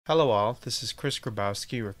Hello, all. This is Chris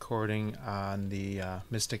Grabowski recording on the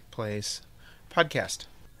Mystic Place podcast.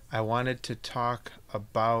 I wanted to talk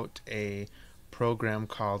about a program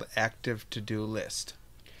called Active To-Do List.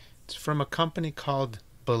 It's from a company called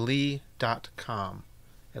Beli.com.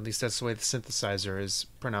 At least that's the way the synthesizer is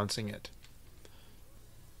pronouncing it.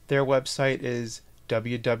 Their website is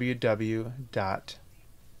www.beiley.com.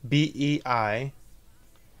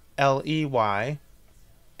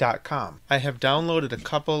 I have downloaded a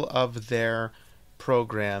couple of their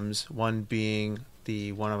programs, one being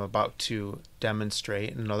the one I'm about to demonstrate,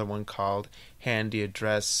 and another one called Handy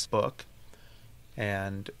Address Book.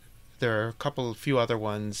 And there are a few other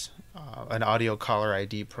ones, an audio caller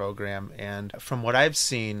ID program, and from what I've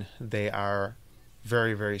seen, they are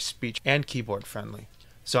very, very speech and keyboard friendly.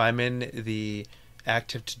 So I'm in the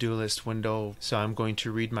Active To-Do List window, so I'm going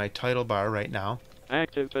to read my title bar right now.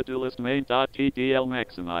 Active To-Do List main.tdl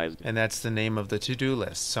maximized. And that's the name of the to-do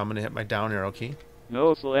list. So I'm going to hit my down arrow key.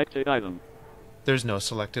 No selected item. There's no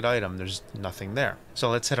selected item. There's nothing there. So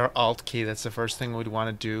let's hit our Alt key. That's the first thing we'd want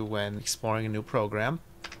to do when exploring a new program.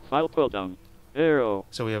 File pull down. Arrow.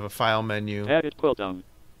 So we have a file menu. Edit pull down.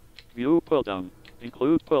 View pull down.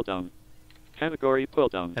 Include pull down. Category pull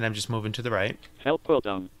down. And I'm just moving to the right. Help pull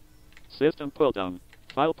down. System pull down.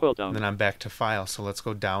 File pull down. And then I'm back to file. So let's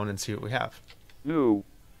go down and see what we have. New.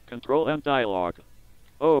 Control M dialog.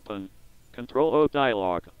 Open. Control O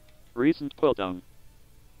dialog. Recent pull down.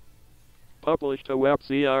 Publish to web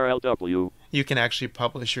CRLW. You can actually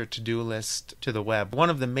publish your to-do list to the web. One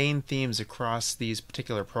of the main themes across these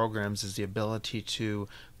particular programs is the ability to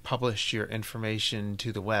publish your information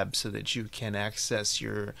to the web so that you can access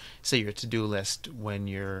your to-do list when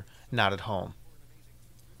you're not at home.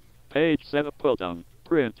 Page setup pull down.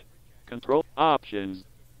 Print. Control options.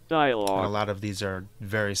 Dialog. And a lot of these are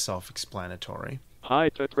very self-explanatory.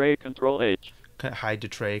 Hide to tray Control H. Hide to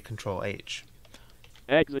tray Control H.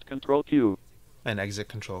 Exit Control Q. And exit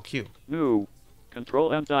Control Q. New.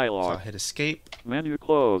 Control M So I'll dialog. hit escape. Menu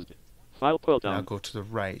closed. File pull Now down. go to the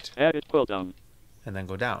right Edit pull down. and then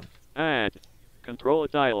go down. Add. Control A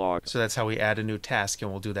dialog. So that's how we add a new task,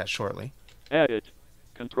 and we'll do that shortly. Edit.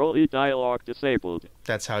 Control E dialog disabled.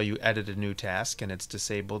 That's how you edit a new task, and it's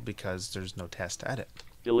disabled because there's no task to edit.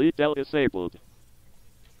 Delete Del disabled.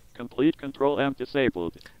 Complete Control M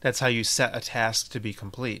disabled. That's how you set a task to be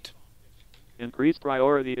complete. Increase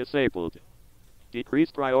priority disabled.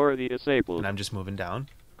 Decrease priority disabled. And I'm just moving down.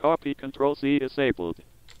 Copy Control C disabled.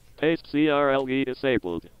 Paste CRLE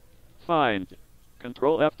disabled. Find.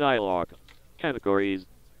 Control F dialog. Categories.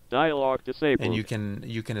 Dialog disabled. And you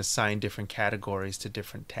can assign different categories to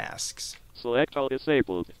different tasks. Select all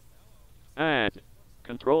disabled. Add.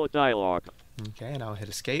 Control A dialog. Okay, and I'll hit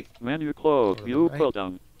escape. Menu closed. Go to the View right. pull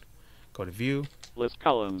down. Go to view. List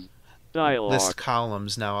columns. Dialog. List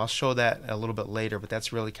columns. Now I'll show that a little bit later, but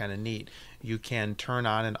that's really kind of neat. You can turn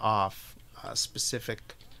on and off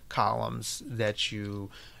specific columns that you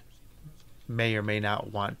may or may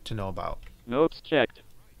not want to know about. Notes checked.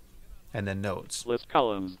 And then notes. List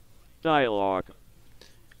columns. Dialog.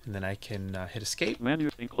 And then I can hit escape. Menu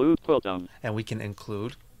include pull down. And we can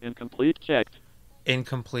include. Incomplete checked.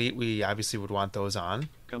 Incomplete, we obviously would want those on.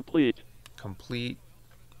 Complete. Complete.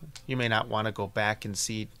 You may not want to go back and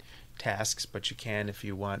see tasks, but you can if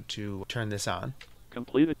you want to turn this on.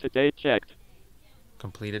 Completed today checked.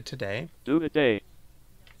 Completed today. Due today.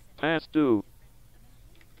 Past due.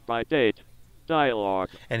 By date. Dialog.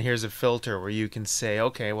 And here's a filter where you can say,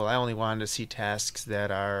 okay, well, I only wanted to see tasks that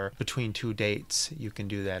are between two dates. You can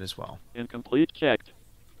do that as well. Incomplete checked.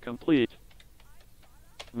 Complete.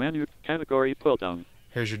 Menu category pull down.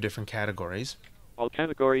 Here's your different categories. All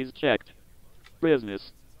categories checked.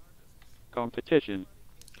 Business. Competition.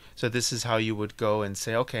 So this is how you would go and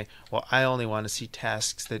say, okay, well, I only want to see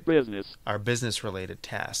tasks that Business. are business-related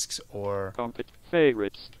tasks, or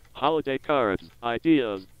Favorites. Holiday cards.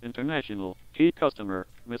 Ideas. International. Key customer.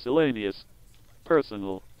 Miscellaneous.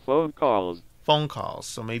 Personal. Phone calls. phone calls.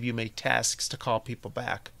 So maybe you make tasks to call people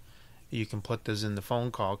back. You can put those in the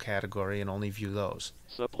phone call category and only view those.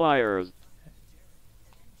 Suppliers.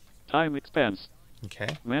 Time expense.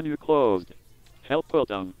 Okay, Menu closed. Help pull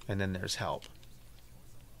down. and then there's help.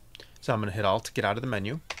 So I'm going to hit Alt to get out of the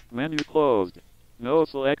menu, Menu closed. No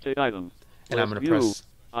selected item. and I'm List going to view. press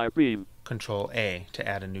iBeam. Control A to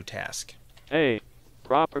add a new task. A.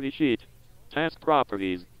 Property sheet. Task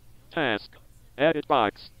properties. Task. Edit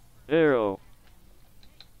box. Arrow.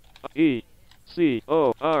 E. C.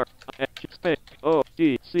 O. R. Spec. O.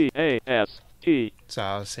 D. C. A. S. T. So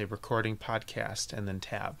I'll say recording podcast and then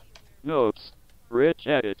tab. Notes. Rich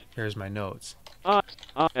edit. Here's my notes. Ox,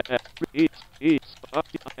 eats,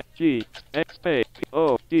 G, X, P,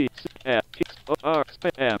 O, D, C, F, T, O, R,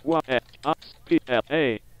 M, Y, F, Ox, P, L,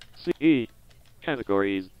 A, C, E.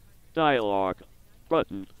 Categories. Dialogue.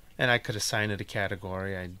 Button. And I could assign it a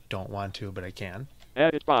category. I don't want to, but I can.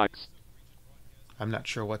 Edit box. I'm not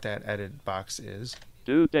sure what that edit box is.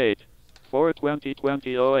 Due date.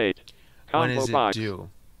 4/20/2008. When Combo is it box. due?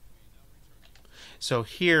 So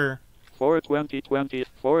here, 4/20/20,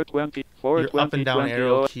 4/20, 4/20, your up and down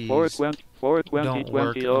arrow keys 4/20, don't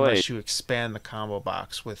work unless 4/20/2008. you expand the combo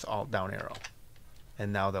box with Alt down arrow.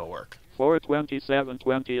 And now they'll work.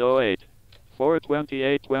 4/27/2008.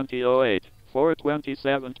 4/28/2008.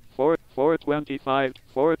 4/27, 4/25,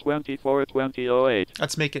 4/24/2008.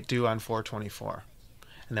 Let's make it due on 4/24.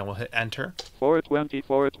 And then we'll hit enter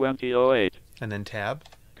 4/24/2008. and then tab.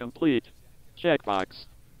 Complete. Checkbox.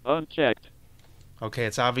 Unchecked. Okay,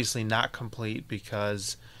 it's obviously not complete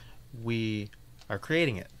because we are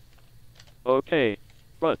creating it. OK.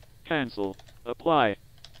 But. Cancel. Apply.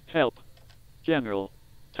 Help. General.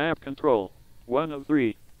 Tab control. 1 of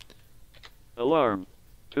 3. Alarm.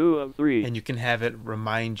 2 of 3. And you can have it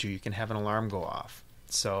remind you. You can have an alarm go off.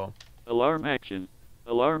 So, Alarm action.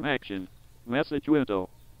 Alarm action. Message window.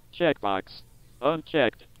 Checkbox.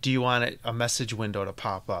 Unchecked. do you want a message window to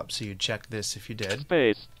pop up? So you'd check this if you did.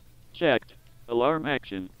 Space. Checked. Alarm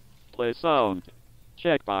action. Play sound.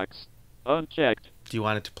 Checkbox. Unchecked. Do you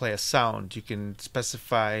want it to play a sound? You can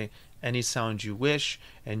specify any sound you wish,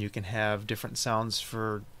 and you can have different sounds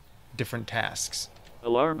for different tasks.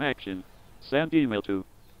 Alarm action. Send email to.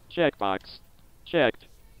 Checkbox. Checked.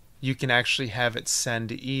 You can actually have it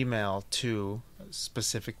send email to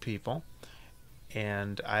specific people,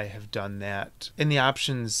 and I have done that. In the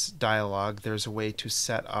options dialog, there's a way to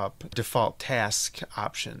set up default task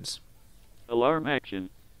options, Alarm action.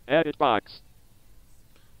 Edit box.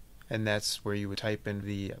 and that's where you would type in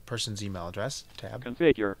the person's email address, tab.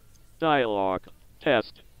 Configure. Dialog.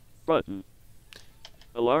 Test. Button.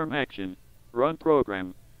 Alarm action. Run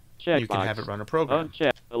program. Checkbox. You can have it run a program.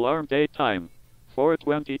 Uncheck. Alarm date time.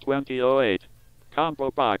 4/20/2008.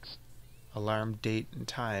 Combo box. Alarm date and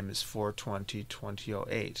time is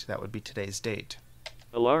 4/20/2008. That would be today's date.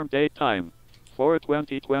 Alarm date time.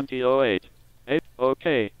 4/20/2008. 8.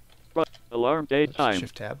 OK. But. Alarm date Let's time.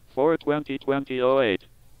 Shift tab. 4/20/2008.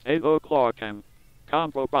 8 o'clock am.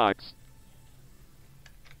 Combo box.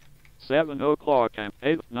 7 o'clock am.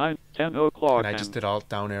 8, 9, 10 o'clock And I am. just did Alt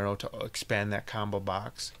down arrow to expand that combo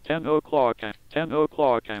box. 10 o'clock am. 10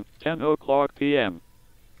 o'clock am. 10 o'clock p.m.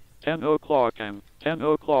 10 o'clock am. 10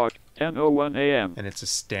 o'clock. 10:01 a.m. And it's a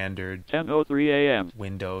standard 10:03 a.m.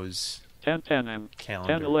 Windows 10:10 am.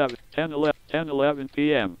 calendar. 10:11. 10:11. 10:11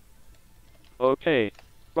 p.m. OK.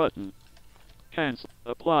 Button. Cancel.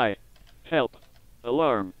 Apply. Help.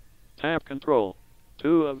 Alarm. Tab control.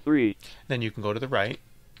 2 of 3. Then you can go to the right,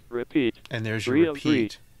 Repeat. and there's 3 your of 3.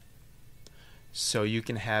 repeat. So you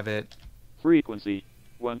can have it Frequency.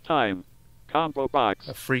 1 time. Combo box.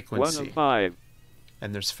 a 1 frequency, of 5.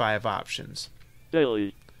 and there's 5 options: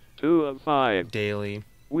 Daily. 2 of 5. daily,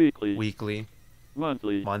 Weekly. weekly,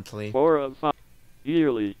 Monthly. monthly, 4 of 5.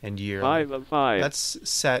 Yearly. and yearly. 5 of 5. Let's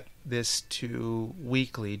set this to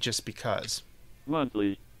weekly just because.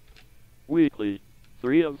 Monthly. Weekly.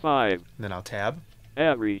 3 of 5. And then I'll tab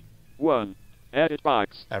Every. 1. Edit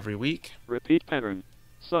box. every week. Repeat pattern.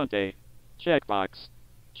 Sunday. Checkbox.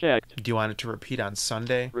 Checked. Do you want it to repeat on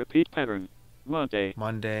Sunday, Repeat pattern. Monday.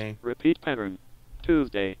 Monday? Repeat pattern.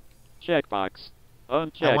 Tuesday. Checkbox.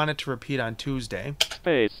 Unchecked. I want it to repeat on Tuesday,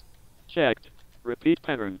 Space. Checked. Repeat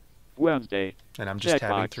pattern. Wednesday. and I'm just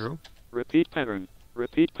tabbing Checkbox. through. Repeat pattern.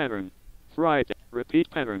 Repeat pattern. Friday. Repeat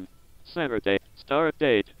pattern. Saturday. Start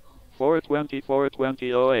date.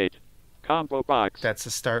 4/24/2008. Combo box. That's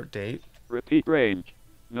the start date. Repeat range.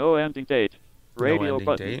 No ending date. Radio no ending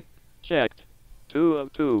button. date. Checked. 2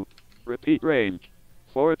 of 2. Repeat range.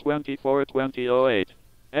 4/24/2008.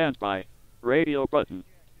 End by. Radio button.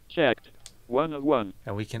 Checked. 1 of 1.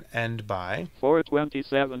 And we can end by,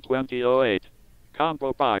 4/27/2008.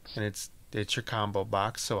 Combo box. and it's your combo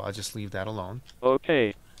box, so I'll just leave that alone.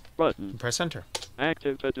 OK. Button. And press enter.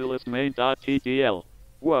 Active to-do list main.tdl.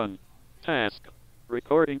 1. Task.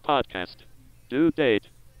 Recording podcast. Due date.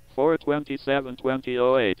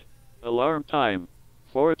 4/27/2008. Alarm time.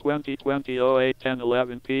 4/20/2008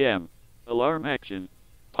 10:11 p.m. Alarm action.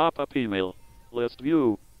 Pop-up email. List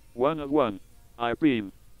view. 1 of 1.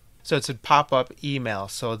 iBeam. So it's a pop-up email.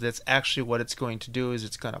 So that's actually what it's going to do is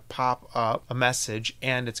it's going to pop up a message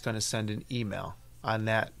and it's going to send an email on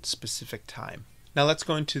that specific time. Now let's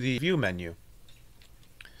go into the view menu.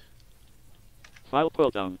 File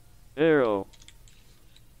pull down. Arrow.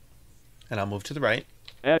 And I'll move to the right.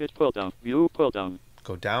 Edit pull-down. View pull-down.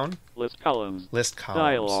 Go down. List columns. List columns.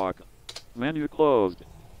 Dialog. Menu closed.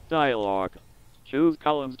 Dialog. Choose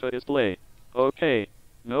columns to display. OK.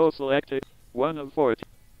 No selected. 1 of 14.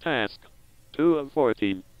 Task. 2 of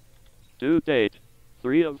 14. Due date.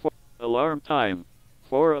 3 of 4. Alarm time.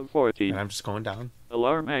 4 of 14. And I'm just going down.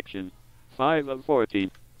 Alarm action. 5 of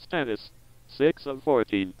 14. Status. 6 of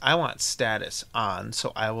 14. I want status on,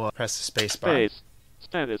 so I will press the space bar. Space.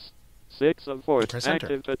 Status. 6 of 14. Press enter.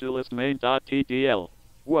 Active to-do list main.tdl.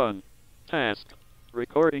 1. Task.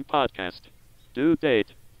 Recording podcast. Due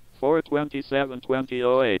date.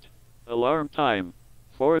 4/27/2008. Alarm time.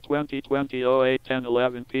 4/20/2008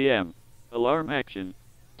 10:11 p.m. Alarm action.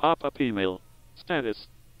 Pop-up email. Status.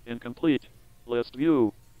 Incomplete. List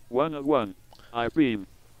view. 1 of 1. iBeam.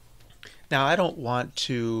 Now, I don't want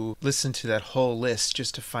to listen to that whole list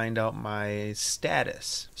just to find out my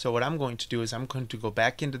status. So what I'm going to do is I'm going to go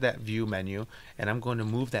back into that view menu, and I'm going to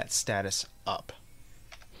move that status up.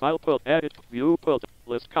 File pull. Edit. View pull.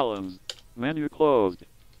 List columns. Menu closed.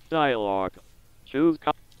 Dialog. Choose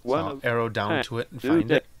So one I'll of arrow down to it and due find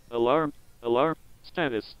date. it. Alarm.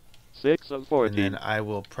 Status. 6 of 14. And then I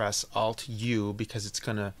will press Alt-U because it's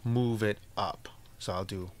going to move it up. So I'll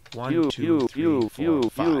do 1, View, 2, 3, view, 4, view,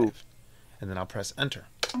 5. view. And then I'll press Enter.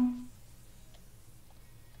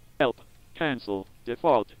 Help. Cancel.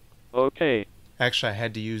 Default. OK. Actually, I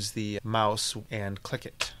had to use the mouse and click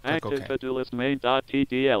it. Click Active OK. to-do list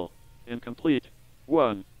main.tdl. Incomplete.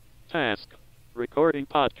 1. Task. Recording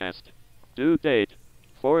podcast. Due date.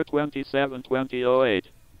 4/27/2008.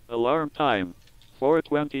 Alarm time.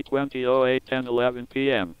 4/20/2008 10:11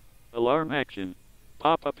 p.m. Alarm action.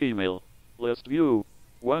 Pop-up email. List view.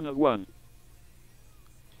 1 of 1.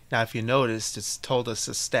 Now, if you noticed, it's told us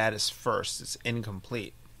the status first. It's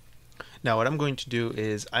incomplete. Now, what I'm going to do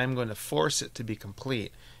is I'm going to force it to be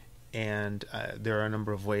complete. And there are a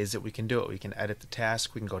number of ways that we can do it. We can edit the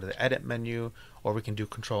task. We can go to the Edit menu. Or we can do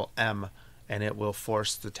Control-M, and it will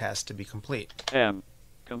force the task to be complete. M.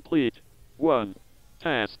 Complete. 1.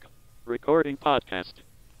 Task. Recording podcast.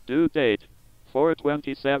 Due date.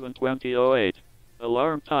 4/27/2008.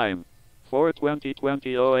 Alarm time.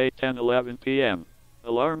 4/20/2008 10:11 p.m.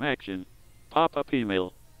 Alarm action. Pop-up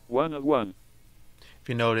email. 1 of 1. If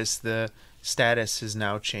you notice, the status is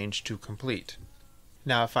now changed to complete.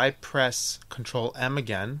 Now, if I press Control-M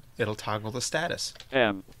again, it'll toggle the status.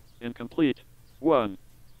 M. Incomplete. 1.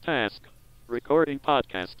 Task. Recording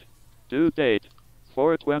podcast. Due date.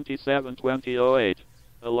 4/27/2008.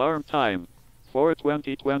 Alarm time.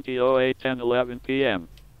 4/20/2008 10:11 p.m.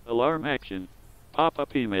 Alarm action.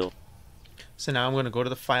 Pop-up email. So now I'm going to go to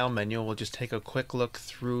the File menu. We'll just take a quick look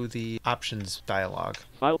through the Options dialog.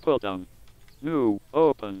 File pull-down. New.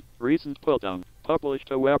 Open. Recent pull-down. Publish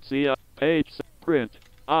to web via page. Print.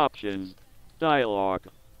 Options. Dialog.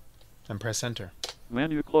 And press Enter.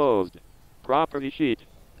 Menu closed. Property sheet.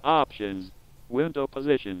 Options. Window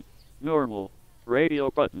position. Normal.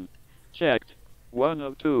 Radio button. Checked. 1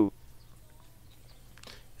 of 2.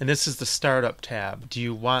 And this is the Startup tab. Do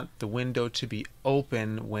you want the window to be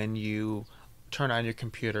open when you turn on your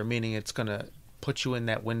computer, meaning it's going to put you in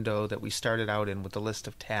that window that we started out in with the list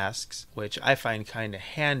of tasks, which I find kind of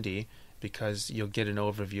handy because you'll get an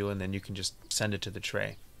overview and then you can just send it to the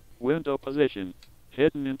tray. Window position.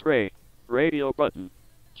 Hidden in tray. Radio button.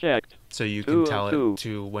 Checked. So you 2 can tell of 2. it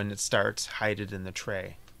to, when it starts, hide it in the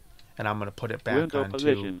tray. And I'm going to put it back Window onto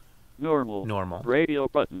position. Normal. normal. Radio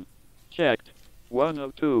button. Checked. 1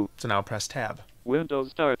 of 2. So now press Tab.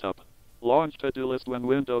 Windows startup. Launch to-do list when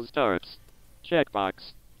Windows starts.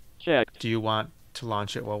 Checkbox. Checked. Do you want to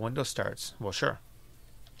launch it while Windows starts? Well, sure.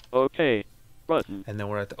 OK. Button. And then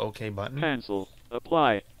we're at the OK button. Cancel.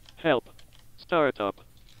 Apply. Help. Startup.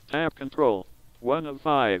 Tab control. 1 of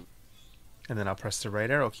 5. And then I'll press the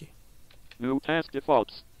right arrow key. New task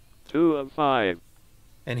defaults. 2 of 5.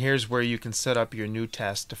 And here's where you can set up your new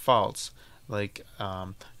task defaults. Like,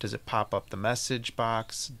 does it pop up the message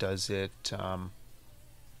box? Does it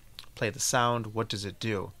play the sound? What does it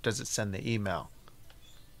do? Does it send the email?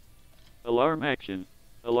 Alarm action.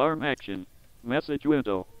 Alarm action. Message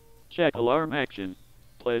window. Check alarm action.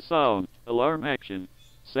 Play sound. Alarm action.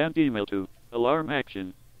 Send email to. Alarm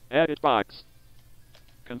action. Edit box.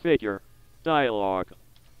 Configure. Dialog.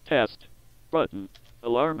 Test. Button.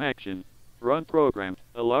 Alarm action. Run program.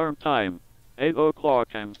 Alarm time. 8 o'clock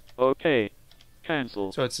am. OK.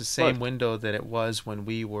 Cancel. So it's the same window that it was when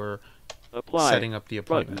we were Apply. setting up the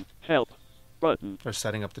appointment. Button. Help. Button. Or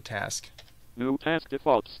setting up the task. New task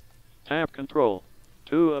defaults. Tab control.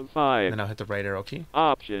 2 of 5. And then I'll hit the right arrow key.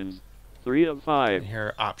 Options. 3 of 5. And here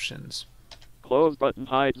are options. Close button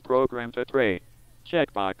hides program to tray.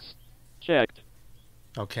 Checkbox. Checked.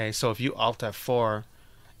 Okay, so if you Alt F4,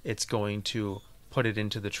 it's going to put it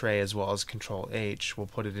into the tray, as well as Control H will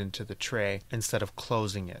put it into the tray instead of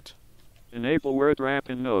closing it. Enable word wrap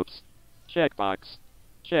in notes. Checkbox.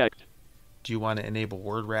 Checked. Do you want to enable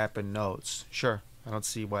word wrap in notes? Sure. I don't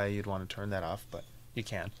see why you'd want to turn that off, but you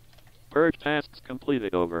can. Purge tasks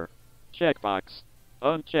completed over. Checkbox.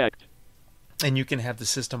 Unchecked. And you can have the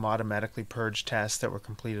system automatically purge tasks that were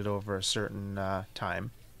completed over a certain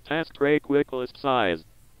time. Task tray quick list size.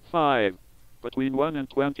 5. Between 1 and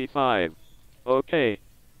 25. OK.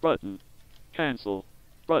 Button. Cancel.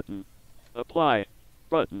 Button. Apply.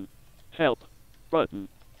 Button. Help. Button.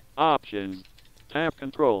 Options. Tab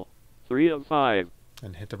control. 3 of 5.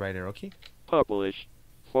 And hit the right arrow key. Publish.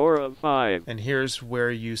 4 of 5. And here's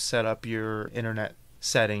where you set up your internet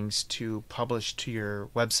settings to publish to your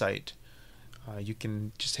website. You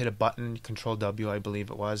can just hit a button, Control W I believe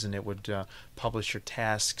it was, and it would publish your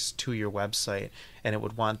tasks to your website. And it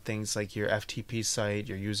would want things like your FTP site,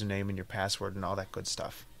 your username, and your password, and all that good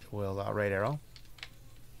stuff. We'll right arrow.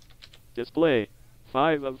 Display.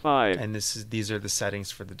 5 of 5. And these are the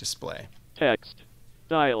settings for the display. Text.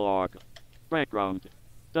 Dialog. Background.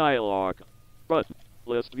 Dialog. Button.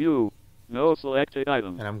 List view. No selected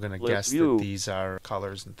item. And I'm going to List guess view. that these are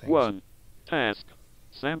colors and things. 1. Task.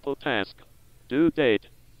 Sample task. Due date.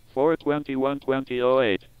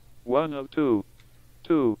 4/21/2008. 1 of 2.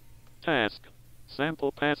 2. Task.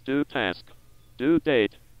 Sample past due task. Due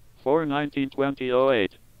date.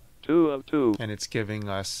 4/19/2008. 2 of 2. And it's giving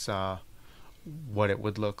us what it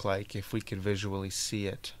would look like if we could visually see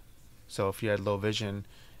it. So if you had low vision,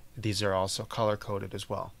 these are also color coded as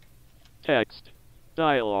well. Text.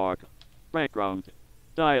 Dialog. Background.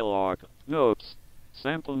 Dialog. Notes.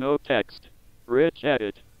 Sample note text. Rich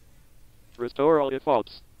edit. Restore all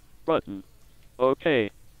defaults. Button.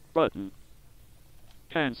 OK. Button.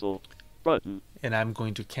 Cancel. Button. And I'm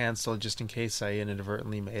going to cancel just in case I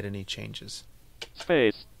inadvertently made any changes.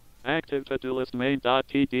 Space. Active to-do list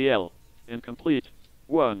main.tdl. Incomplete.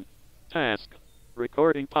 1. Task.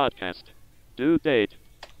 Recording podcast. Due date.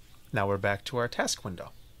 Now we're back to our task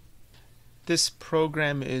window. This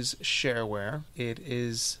program is shareware. It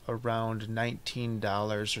is around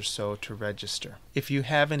 $19 or so to register. If you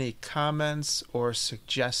have any comments or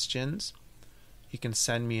suggestions, you can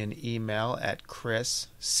send me an email at Chris,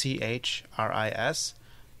 C-H-R-I-S,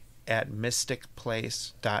 at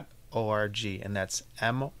mysticplace.org, and that's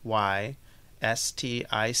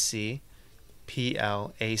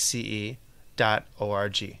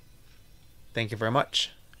MYSTICPLACE.org. Thank you very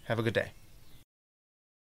much. Have a good day.